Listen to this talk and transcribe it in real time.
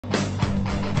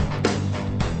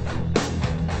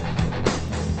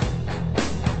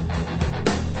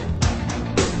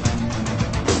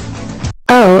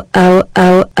oh oh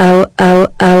oh oh oh oh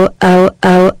oh oh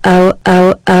oh oh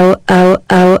oh oh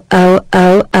oh oh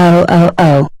oh oh oh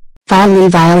oh. Violy,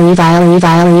 Violy, Violy,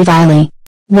 Violy, Violy.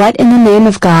 What in the name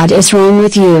of God is wrong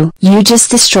with you? You just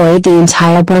destroyed the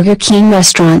entire Burger King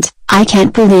restaurant. I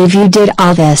can't believe you did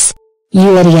all this.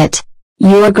 You idiot.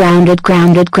 You are grounded,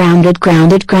 grounded, grounded,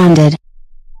 grounded, grounded.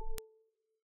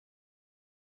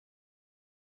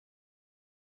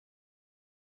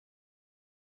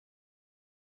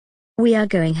 We are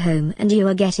going home and you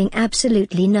are getting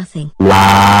absolutely nothing.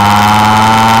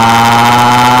 Wow.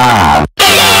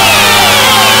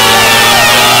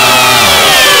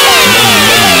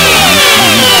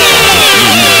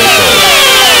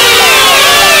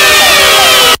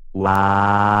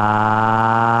 Wow.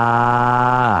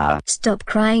 Stop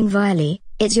crying, Violy,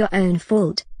 it's your own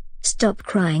fault. Stop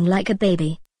crying like a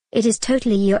baby. It is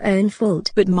totally your own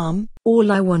fault. But Mum,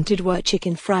 all I wanted were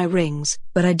chicken fry rings,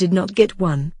 but I did not get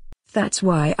one. That's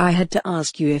why I had to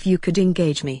ask you if you could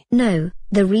engage me. No,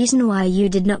 the reason why you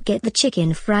did not get the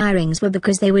chicken fry rings were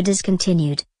because they were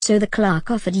discontinued, so the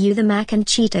clerk offered you the mac and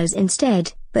Cheetos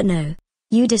instead, but no.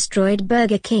 You destroyed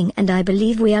Burger King and I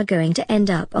believe we are going to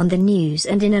end up on the news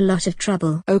and in a lot of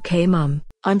trouble. Okay Mum,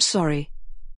 I'm sorry.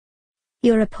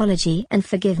 Your apology and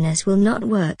forgiveness will not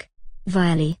work.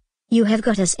 Violy, you have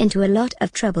got us into a lot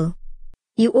of trouble.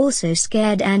 You also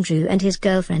scared Andrew and his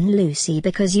girlfriend Lucy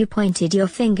because you pointed your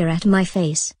finger at my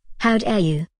face. How dare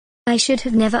you? I should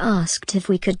have never asked if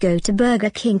we could go to Burger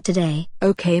King today.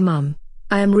 Okay Mum,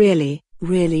 I am really,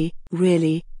 really,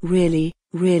 really, really,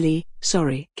 really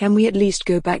sorry. Can we at least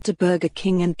go back to Burger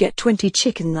King and get 20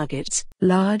 chicken nuggets,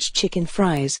 large chicken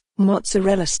fries,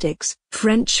 mozzarella sticks,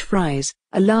 French fries,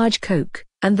 a large Coke,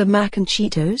 and the mac and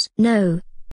Cheetos? No,